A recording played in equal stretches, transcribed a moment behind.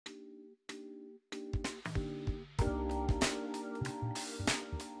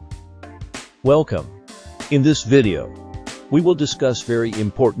Welcome. In this video, we will discuss very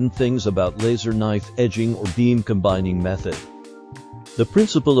important things about laser knife edging or beam combining method. The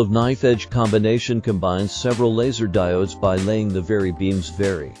principle of knife edge combination combines several laser diodes by laying the very beams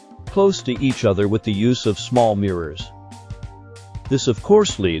very close to each other with the use of small mirrors. This of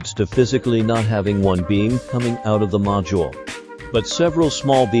course leads to physically not having one beam coming out of the module, but several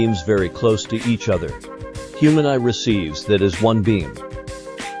small beams very close to each other. Human eye receives that as one beam.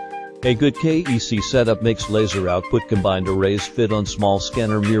 A good KEC setup makes laser output combined arrays fit on small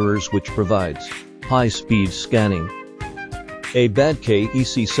scanner mirrors, which provides high-speed scanning. A bad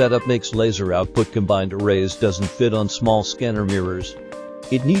KEC setup makes laser output combined arrays doesn't fit on small scanner mirrors.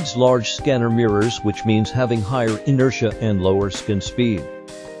 It needs large scanner mirrors, which means having higher inertia and lower scan speed.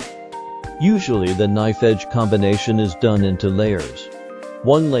 Usually the knife edge combination is done into layers.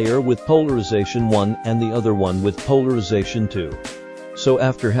 One layer with polarization 1 and the other one with polarization 2. So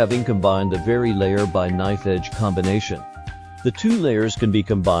after having combined a very layer by knife edge combination, the two layers can be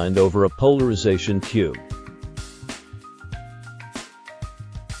combined over a polarization cube.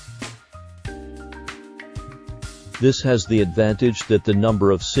 This has the advantage that the number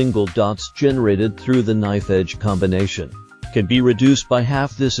of single dots generated through the knife edge combination can be reduced by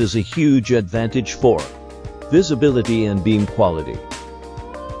half. This is a huge advantage for visibility and beam quality.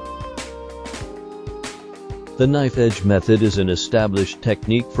 The knife edge method is an established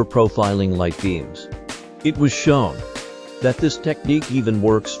technique for profiling light beams. It was shown that this technique even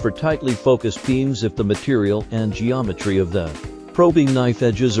works for tightly focused beams if the material and geometry of the probing knife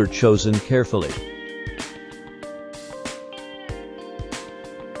edges are chosen carefully.